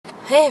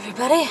Hey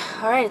everybody!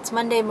 Alright, it's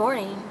Monday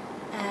morning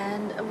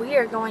and we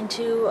are going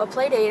to a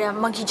play date at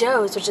Monkey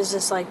Joe's, which is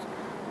this like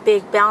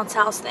big bounce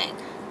house thing.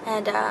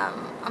 And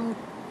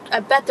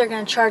I bet they're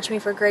going to charge me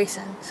for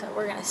Grayson, so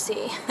we're going to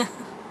see. Sophie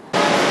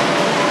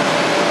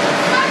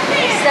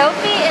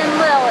and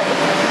Lily.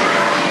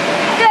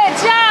 Good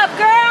job,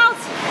 girls!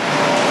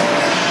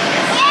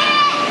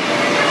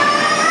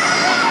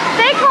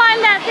 They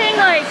climbed that thing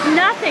like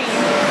nothing.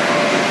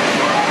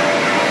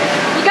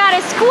 You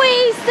gotta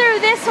squeeze through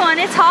this one,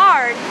 it's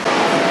hard.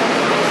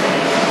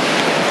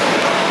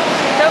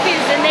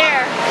 Sophie's in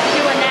there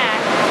doing that.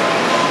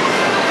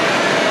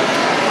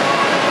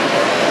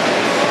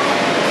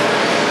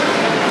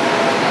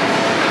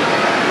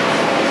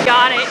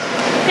 Got it.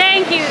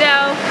 Thank you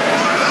though.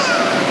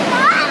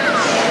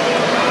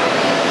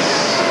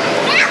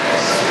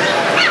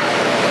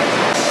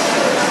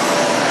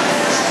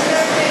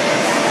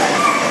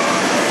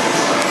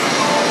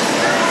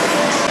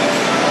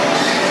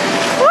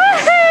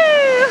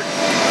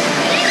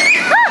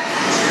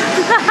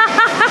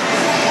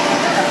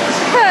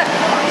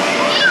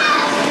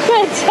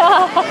 Good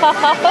job!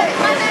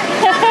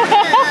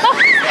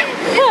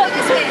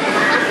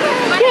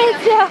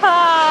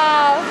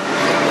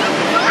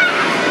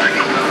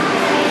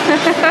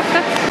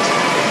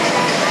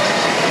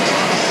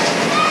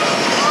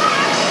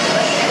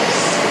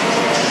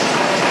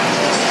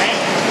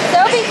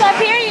 Sophie's up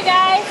here, you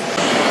guys!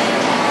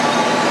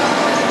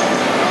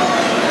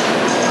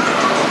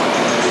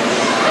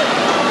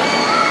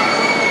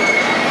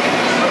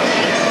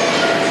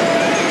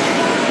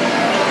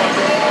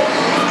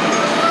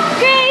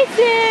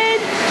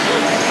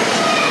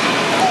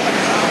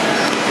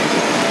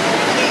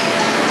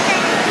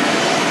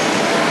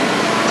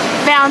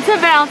 Bouncer,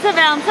 bouncer,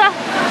 bouncer.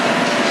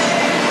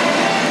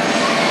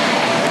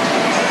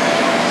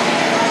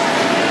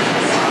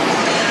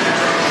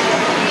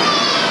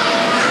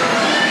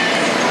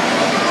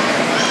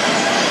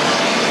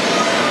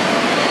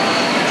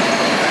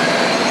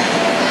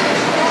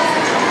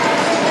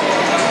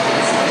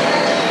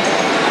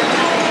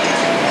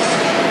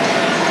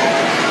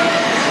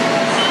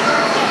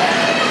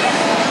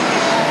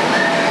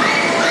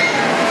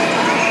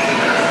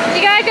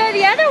 You gotta go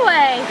the other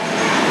way.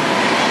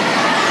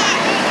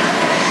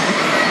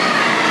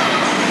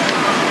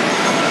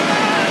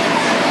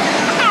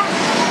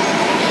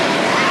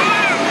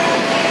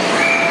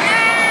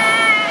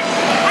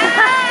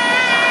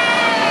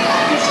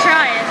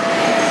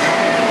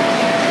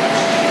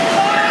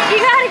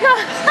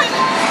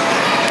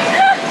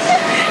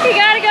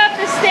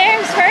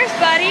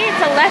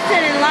 It's a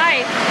lesson in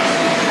life.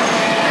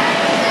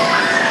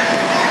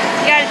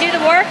 You gotta do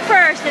the work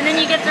first and then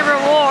you get the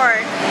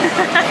reward.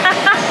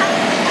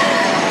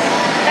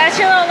 That's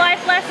your little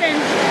life lesson.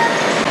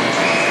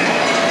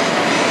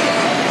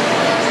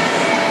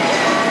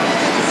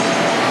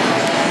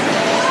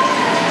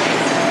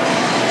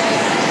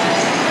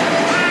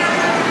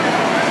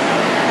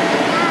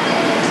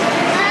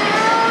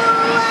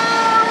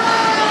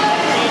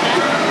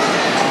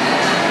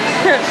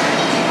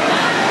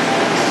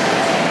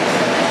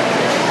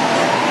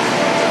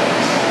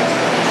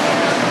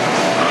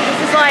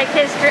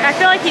 I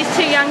feel like he's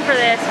too young for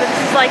this, but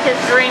this is like his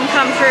dream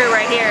come true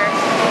right here,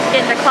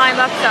 getting to climb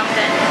up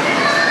something.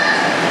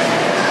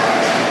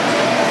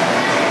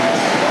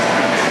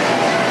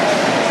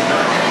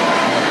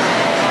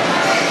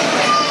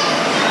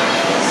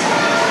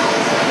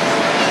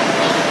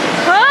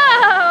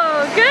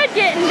 Oh, good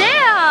getting down!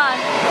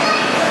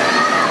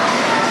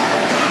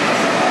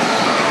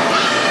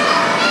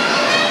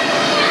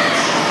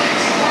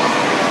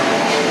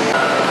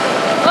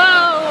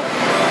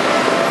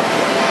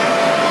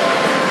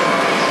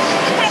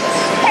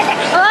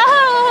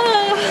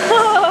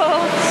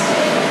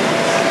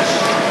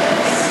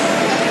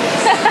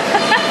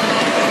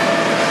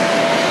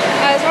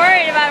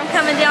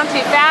 Down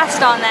too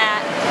fast on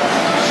that.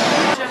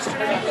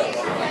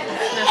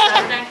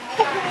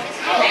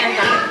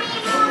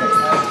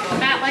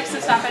 Matt likes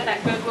to stop at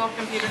that Goodwill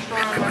computer store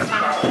on North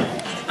Time.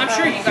 I'm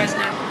sure you guys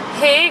know.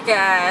 Hey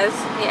guys,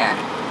 yeah.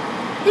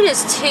 It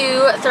is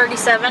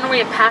 2:37. We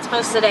have passed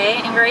most of the day,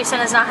 and Grayson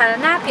has not had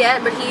a nap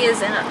yet, but he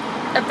is in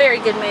a very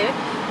good mood.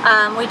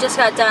 We just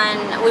got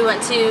done. We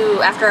went to,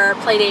 after our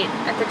play date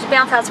at the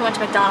bounce house, we went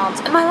to McDonald's,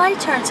 and my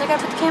light turned, so I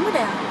got to put the camera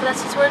down. But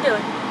that's what we're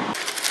doing.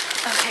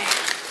 Okay.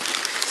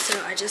 So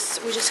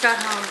we just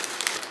got home.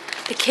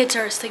 The kids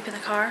are asleep in the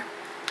car.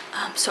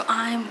 So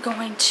I'm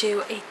going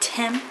to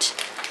attempt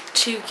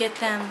to get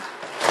them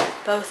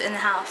both in the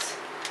house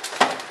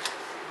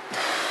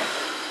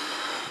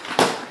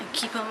and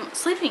keep them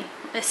sleeping.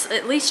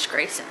 At least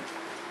Grayson.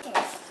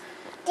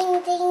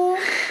 Ding ding.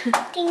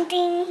 Ding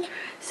ding.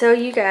 So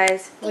you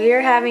guys, we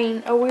are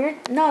having a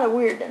weird, not a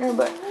weird dinner,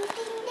 but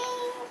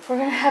we're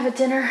gonna have a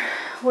dinner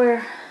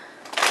where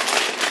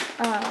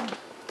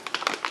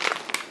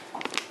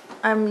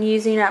I'm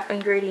using up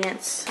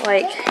ingredients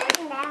like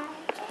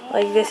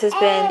this has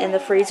been in the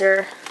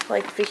freezer,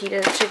 like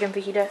fajita, chicken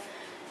fajita,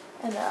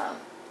 and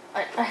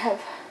I have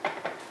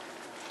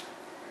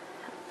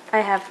I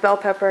have bell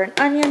pepper and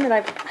onion that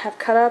I have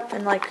cut up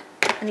and like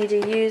I need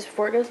to use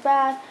before it goes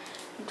bad.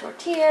 And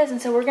tortillas,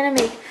 and so we're gonna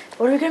make,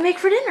 what are we gonna make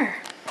for dinner?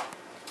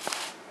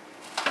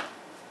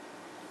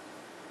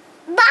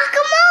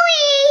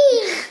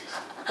 Guacamole!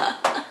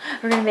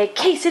 We're gonna make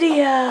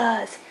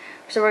quesadillas.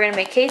 So we're gonna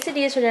make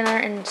quesadillas for dinner,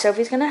 and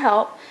Sophie's gonna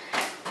help.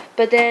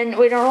 But then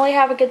we don't really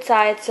have a good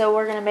side, so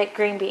we're gonna make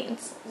green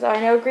beans. So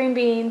I know green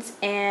beans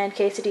and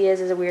quesadillas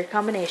is a weird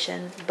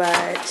combination,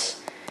 but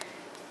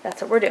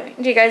that's what we're doing.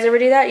 Do you guys ever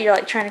do that? You're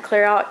like trying to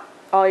clear out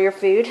all your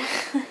food,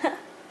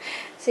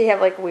 so you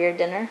have like weird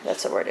dinner.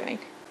 That's what we're doing.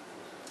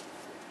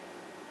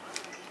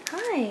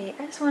 Hi,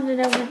 I just wanted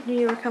to know when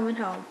you were coming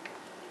home.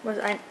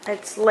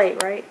 It's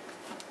late, right?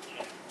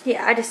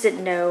 Yeah, I just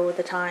didn't know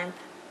the time.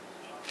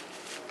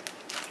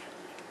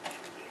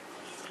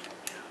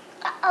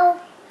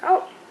 Uh-oh.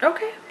 Oh,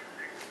 okay.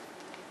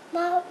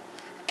 Mom,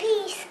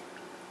 peace.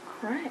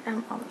 Alright,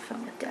 I'm on the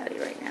phone with Daddy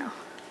right now.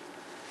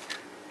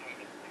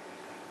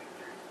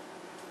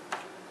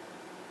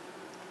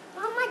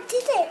 Mama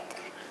did it.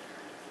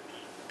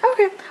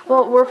 Okay,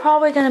 well, we're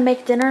probably going to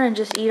make dinner and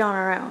just eat on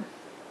our own.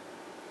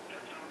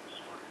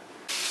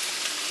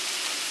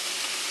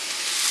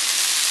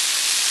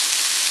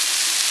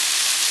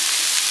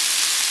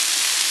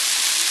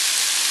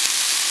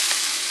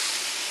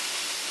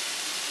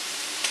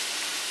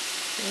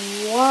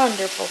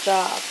 Wonderful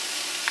job.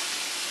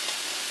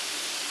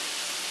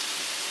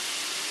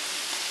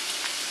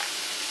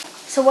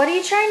 So what are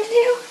you trying to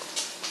do?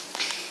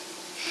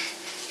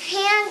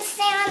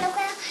 Handstand on the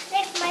ground,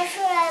 lift my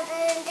foot up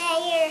in the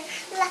air,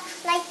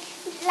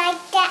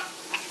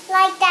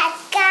 like that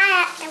guy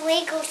at the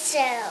Wiggle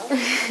Show.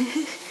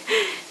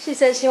 She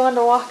said she wanted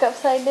to walk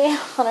upside down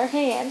on her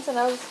hands, and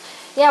I was,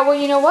 yeah, well,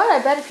 you know what?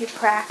 I bet if you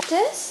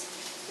practice,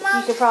 Mom,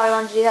 you could probably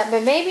learn to do that,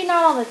 but maybe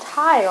not on the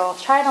tile.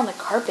 Try it on the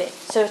carpet,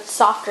 so it's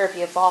softer if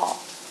you fall.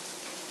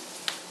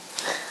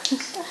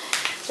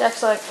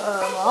 Jeff's like,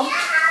 Mom,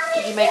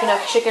 did you make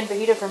enough chicken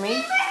fajita for me?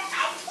 I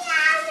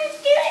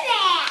can't do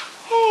that.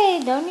 Hey,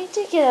 no need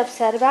to get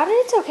upset about it.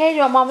 It's okay. Do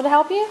you want Mama to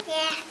help you?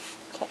 Yeah.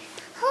 Okay.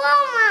 Hello,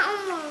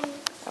 Mom.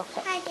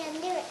 Okay. I can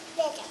do it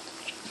better.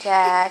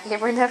 Jack,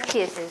 give her enough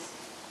kisses.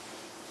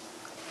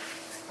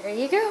 There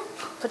you go.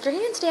 Put your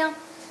hands down.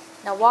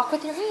 Now walk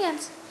with your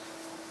hands.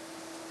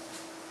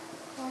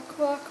 Walk,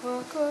 walk,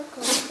 walk, walk,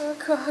 walk,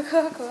 walk, walk,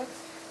 walk, walk.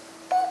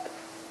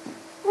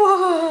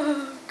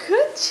 Whoa,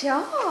 good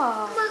job.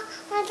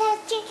 Mom, that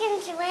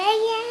chicken's ready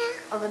yet?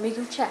 Oh, let me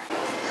go check.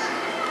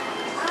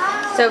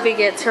 Sophie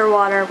gets her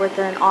water with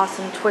an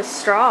awesome twist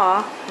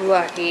straw.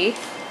 Lucky.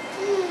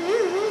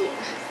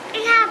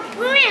 It got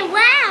pretty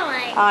well.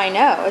 I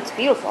know, it's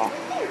beautiful.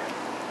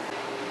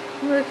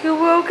 Look who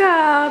woke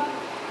up.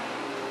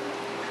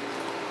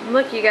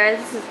 Look, you guys,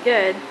 this is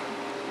good.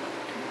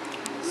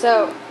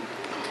 So,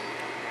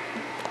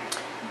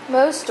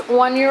 most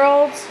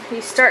 1-year-olds,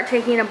 you start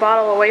taking a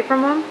bottle away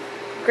from them.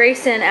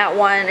 Grayson at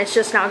 1 is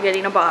just now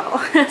getting a bottle.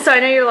 So I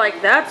know you're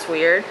like, that's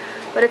weird.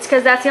 But it's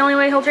because that's the only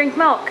way he'll drink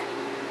milk.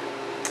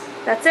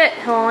 That's it.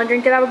 He'll only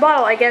drink it out of a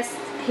bottle. I guess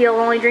he'll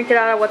only drink it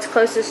out of what's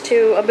closest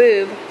to a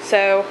boob.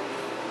 So,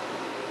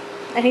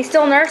 and he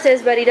still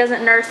nurses, but he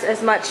doesn't nurse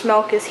as much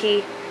milk as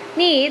he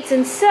needs.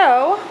 And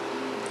so,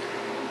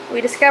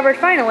 we discovered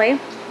finally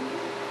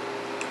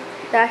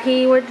that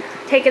he would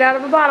take it out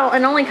of a bottle,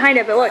 and only kind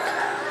of, but look,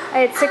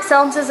 I had 6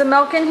 ounces of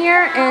milk in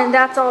here, and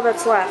that's all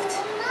that's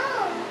left.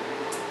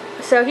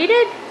 So he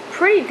did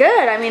pretty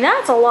good. I mean,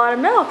 that's a lot of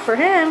milk for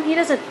him. He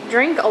doesn't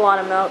drink a lot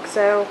of milk,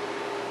 so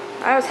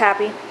I was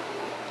happy.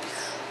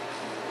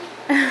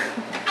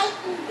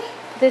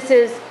 This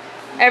is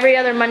every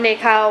other Monday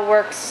Kyle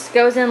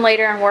goes in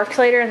later and works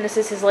later, and this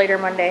is his later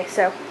Monday,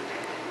 so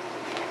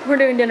we're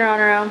doing dinner on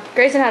our own.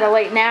 Grayson had a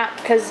late nap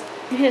because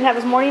he didn't have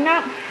his morning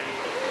nap,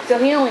 so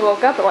he only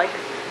woke up at like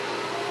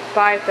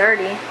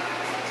 5:30,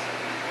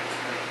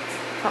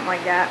 something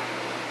like that.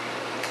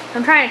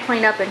 I'm trying to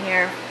clean up in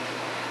here.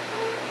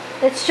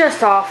 It's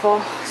just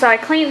awful. So I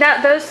cleaned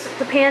that.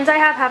 The pans I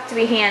have to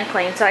be hand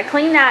cleaned. So I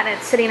cleaned that, and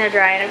it's sitting to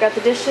dry. And I've got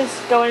the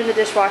dishes going in the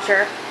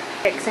dishwasher.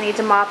 I need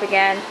to mop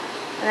again.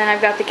 And then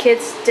I've got the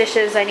kids'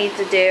 dishes I need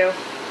to do.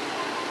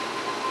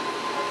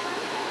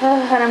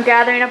 And I'm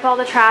gathering up all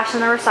the trash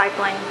and the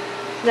recycling.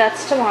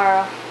 That's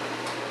tomorrow.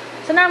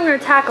 So now I'm going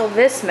to tackle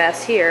this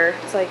mess here.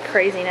 It's like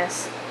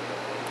craziness.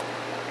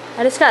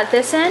 I just got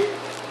this in.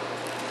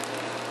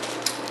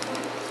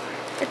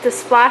 It's a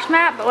splash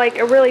mat, but like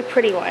a really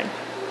pretty one.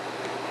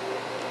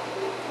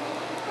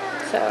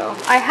 So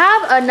I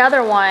have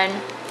another one.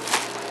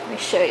 Let me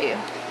show you.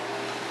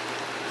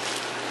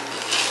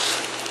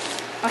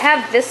 I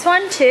have this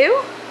one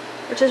too,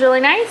 which is really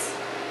nice.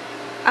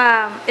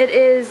 It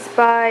is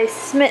by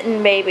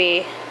Smitten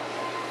Baby.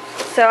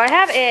 So I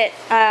have it,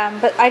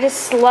 but I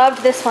just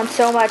loved this one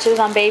so much. It was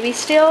on baby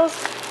steels.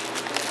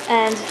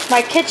 And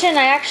my kitchen,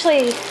 I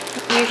actually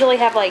usually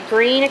have like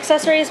green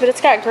accessories, but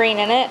it's got green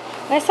in it.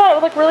 And I thought it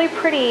would look really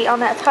pretty on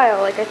that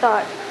tile, like I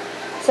thought.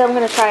 So I'm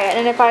going to try it.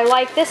 And if I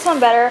like this one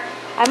better,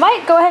 I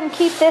might go ahead and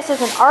keep this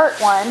as an art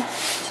one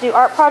to do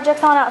art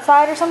projects on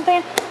outside or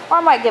something. Or I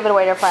might give it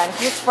away to a friend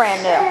because it's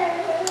brand new.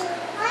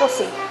 We'll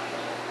see.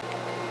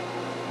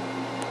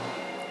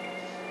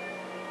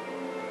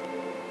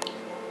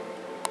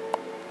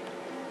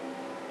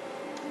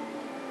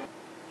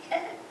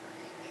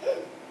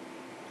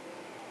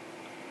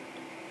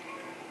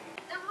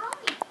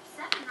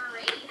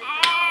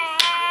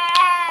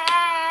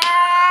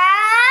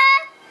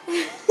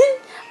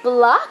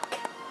 Block?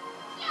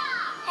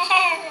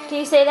 Can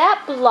you say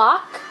that?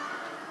 Block?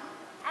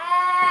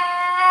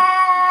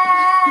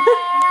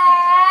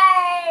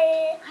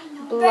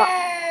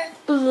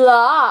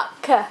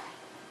 Block.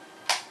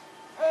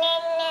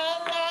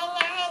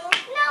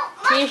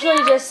 He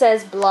usually just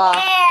says block.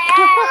 My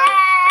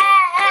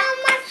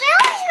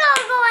fairies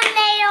don't go in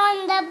there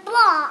on the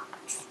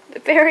blocks. The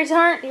fairies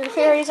aren't? Your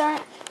fairies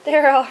aren't?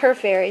 They're all her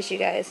fairies, you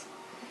guys.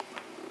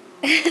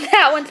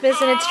 That one's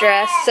missing its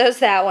dress. So's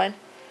that one.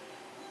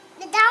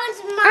 That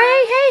one's mine.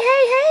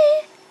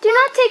 Hey. Do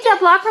not take that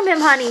block from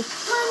him, honey.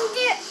 Mom,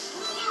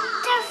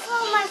 they're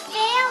for my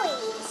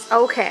fairies.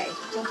 Okay.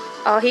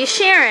 Oh, he's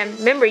sharing.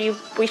 Remember,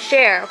 we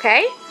share,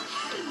 okay?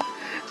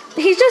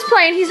 He's just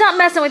playing. He's not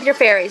messing with your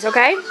fairies,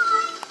 okay?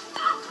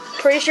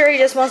 Pretty sure he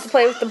just wants to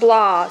play with the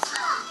blahs.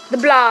 The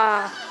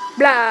blah.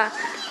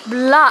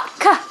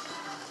 Block.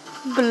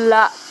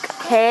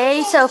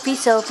 Hey, Sophie. I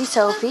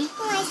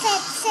said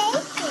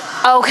thank you.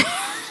 Okay.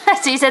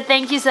 So you said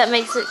thank you, so that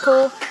makes it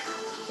cool?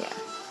 Yeah.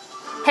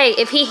 Hey,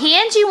 if he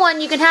hands you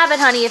one, you can have it,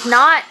 honey. If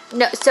not,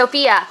 no,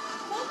 Sophia,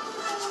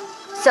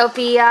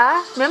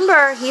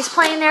 remember, he's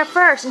playing there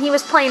first, and he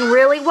was playing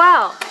really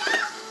well.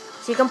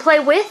 So you can play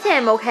with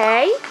him,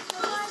 okay?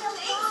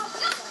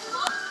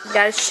 You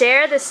gotta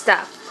share this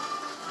stuff.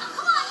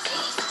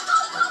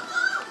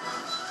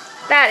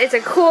 That is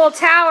a cool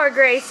tower,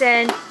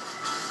 Grayson.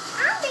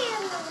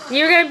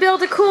 You're gonna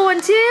build a cool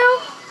one too?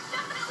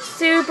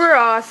 Super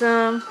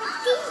awesome.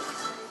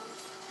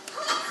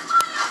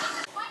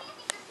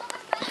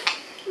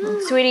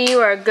 Sweetie,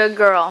 you are a good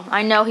girl.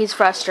 I know he's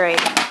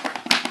frustrated.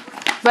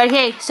 But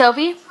hey,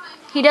 Sophie,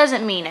 he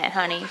doesn't mean it,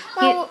 honey.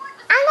 Well,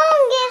 I'm going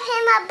to give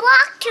him a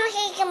block so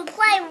he can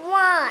play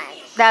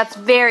one. That's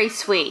very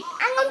sweet.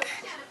 I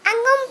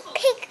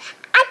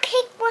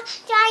pick one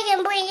so I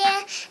can bring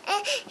it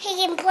and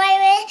he can play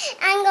with.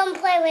 I'm going to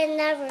play with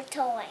another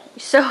toy.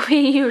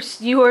 Sophie,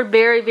 you are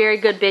very, very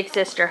good big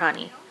sister,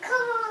 honey. Come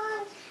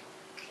on.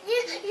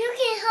 You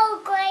can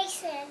hold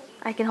Grayson.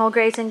 I can hold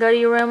Grayson, go to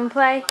your room and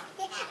play? And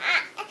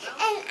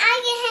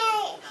I can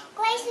have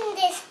Grayson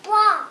this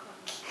block.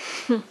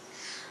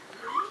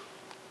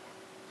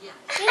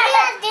 You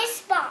got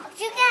this box.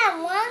 You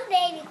got one,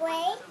 baby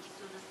Gray.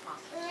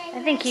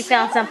 I think he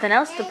found something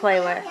else to play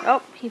with.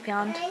 Oh, he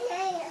found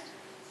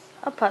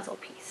a puzzle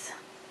piece.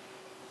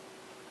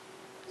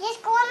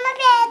 Just go in my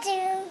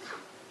bedroom.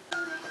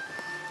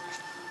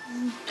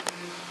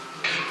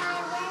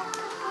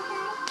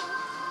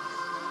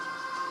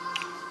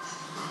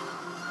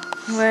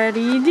 What are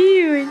you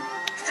doing?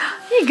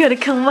 You gonna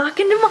come walk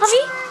into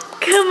Mommy?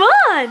 Come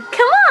on.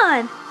 Come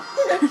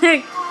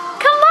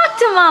walk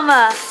to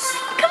Mama.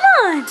 Come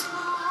on.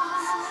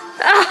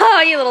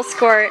 Oh, you little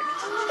squirt.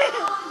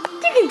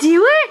 You can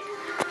do it.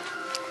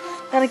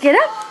 Gotta get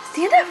up.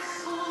 Stand up.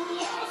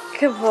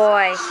 Good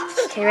boy.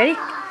 Okay, ready?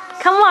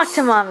 Come walk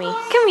to Mommy.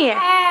 Come here.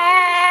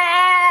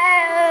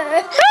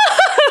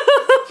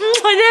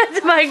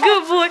 That's my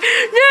good boy.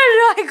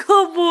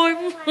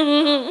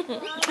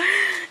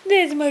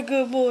 That's my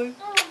good boy.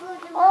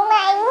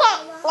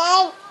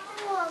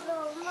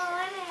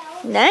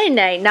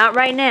 Night, not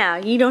right now.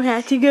 You don't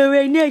have to go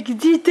right now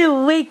because you're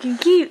still awake and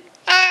cute.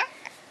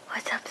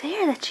 What's up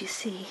there that you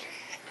see?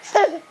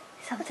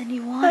 Something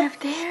you want up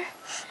there?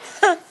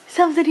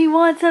 Something he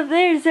wants up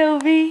there,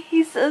 Sophie.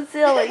 He's so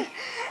silly.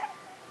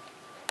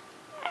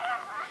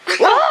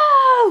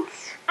 Whoa!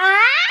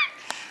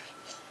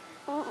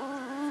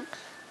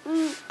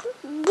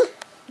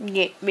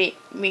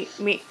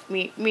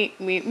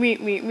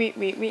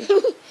 Me.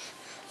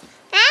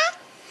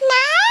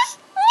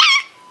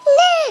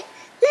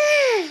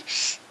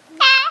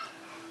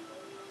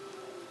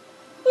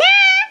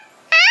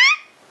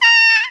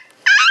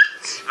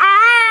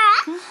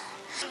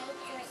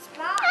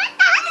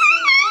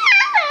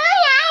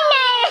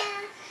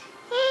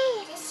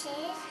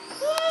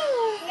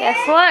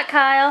 Guess what,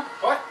 Kyle?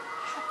 What?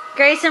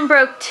 Grayson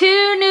broke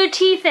 2 new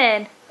teeth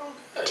in.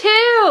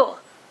 2!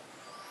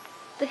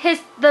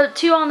 The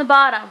 2 on the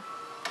bottom.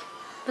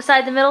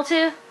 Beside the middle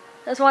 2.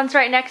 Those ones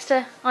right next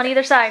to, on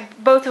either side.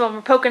 Both of them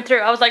were poking through.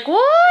 I was like,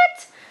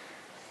 what?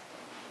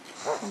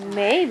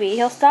 Maybe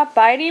he'll stop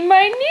biting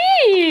my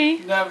knee.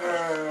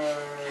 Never.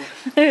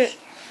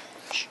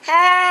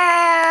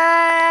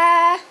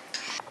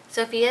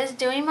 Sophia's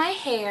doing my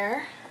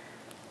hair.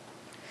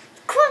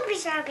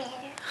 Clippers are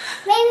better.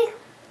 Maybe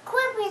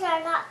clippers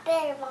are not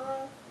better,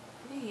 Mom.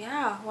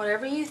 Yeah,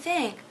 whatever you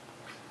think.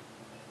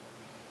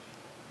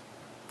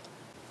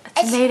 A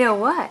tomato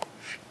what?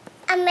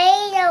 A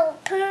tomato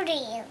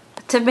pudding.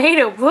 A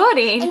tomato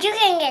pudding? And you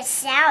can get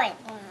salad,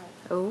 Mom.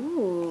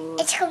 Ooh.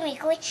 It's going to be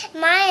good.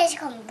 Mine is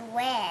going to be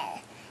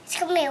red. It's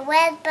going to be a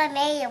red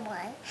banana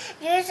one.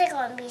 Yours is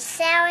going to be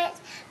sour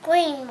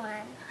green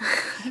one.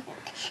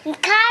 And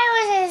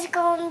Kyle's is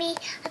going to be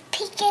a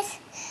pinkish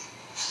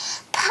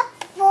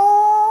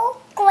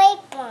purple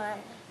grape one.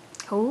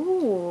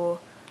 Ooh,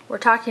 we're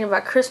talking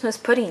about Christmas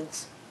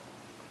puddings.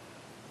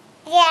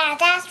 Yeah,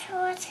 that's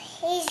what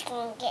he's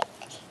going to get.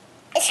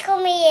 It's going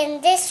to be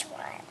in this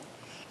one.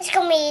 It's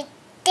going to be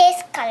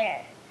this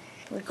color.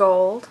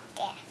 Gold.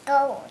 Yeah,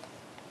 gold.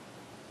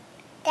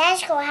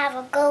 Dad's going to have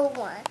a gold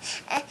one.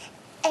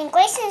 And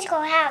Grayson's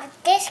going to have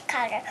this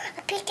color,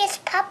 a pinkish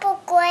purple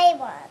gray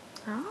one.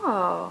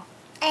 Oh.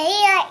 And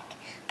he likes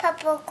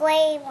purple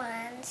gray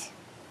ones.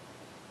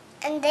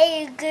 And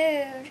they're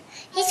good.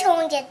 He's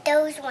going to get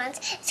those ones.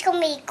 It's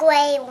going to be a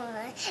gray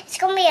one. It's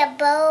going to be a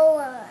bow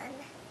one.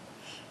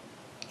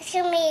 It's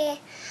going to be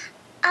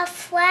a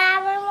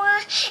flower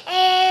one.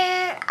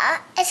 And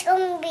it's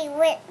going to be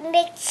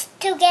mixed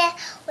together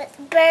with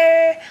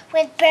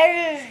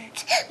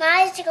birds.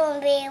 Mine's going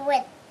to be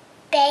with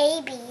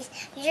babies.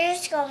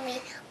 Yours is going to be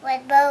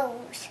with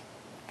bows.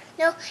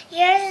 No,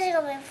 yours is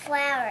going to be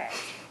flowers.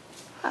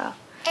 Oh.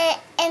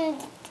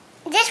 And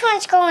this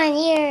one's going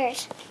in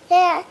yours.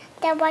 Yeah,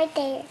 they're right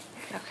there.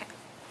 Okay.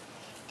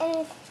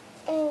 And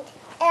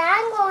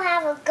I'm going to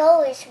have a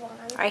goldish one.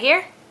 Right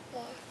here?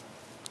 Yeah.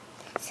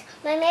 So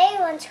my main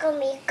one's going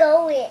to be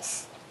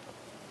goldish.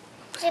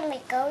 It's going to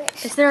be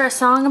goldish. Is there a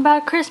song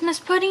about Christmas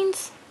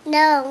puddings?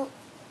 No,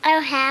 I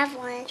don't have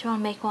one. Do you want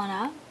to make one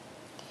up?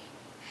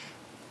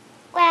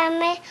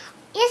 Well,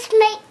 just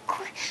make...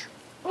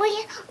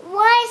 we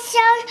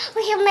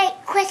can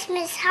make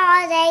Christmas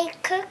holiday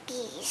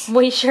cookies.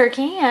 We sure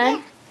can.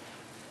 Yeah.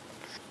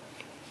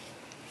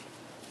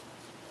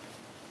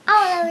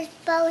 Oh, those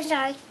bows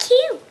are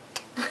cute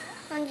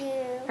on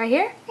you. Right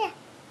here? Yeah.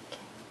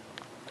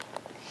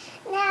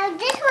 Now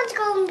this one's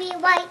going to be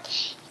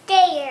right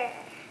there.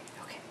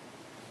 Okay.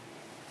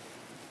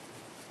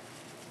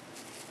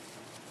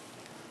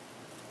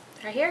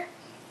 Right here?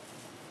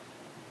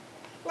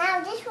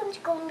 Now this one's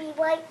going to be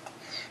right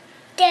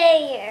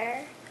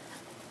there.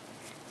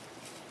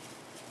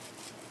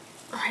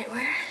 Right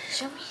where?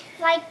 Show me.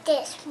 Like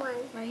this one.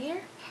 Right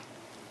here?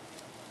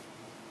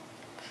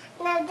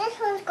 Now this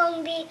one's going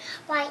to be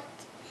right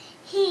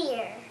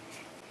here.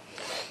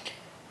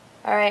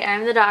 All right,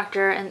 I'm the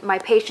doctor, and my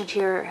patient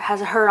here has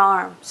a hurt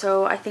arm,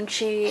 so I think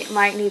she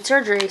might need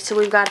surgery, so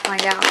we've got to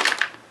find out.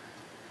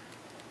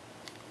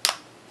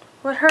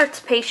 What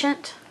hurts,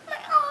 patient? My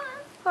arm.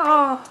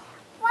 Oh,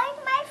 Right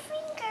my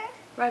finger.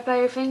 right by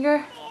your finger?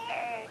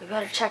 Here. We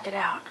better check it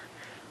out.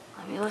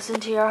 Let me listen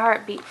to your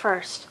heartbeat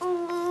first.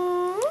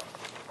 On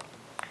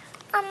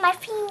my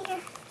finger.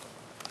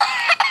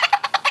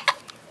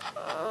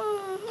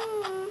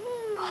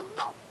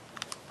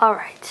 All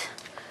right.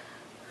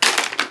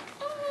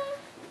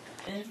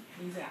 And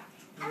he's out.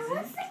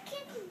 What's the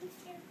kitty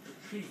do?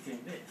 He's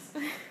doing this.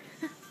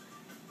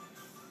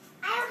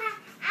 I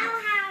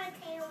don't have a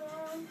tail.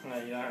 No,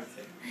 you don't have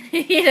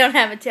to. You don't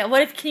have a tail.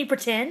 What if, can you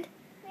pretend?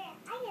 Yeah,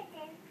 I get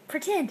this.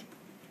 Pretend.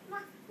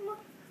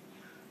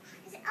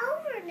 It's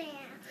over now.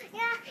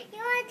 Yeah, you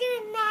want to do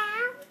it now?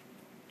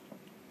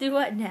 Do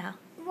what now?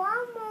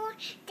 One more,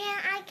 then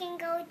I can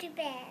go to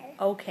bed.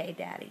 Okay,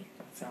 Daddy.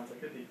 Sounds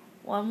like a deal.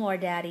 One more,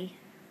 Daddy.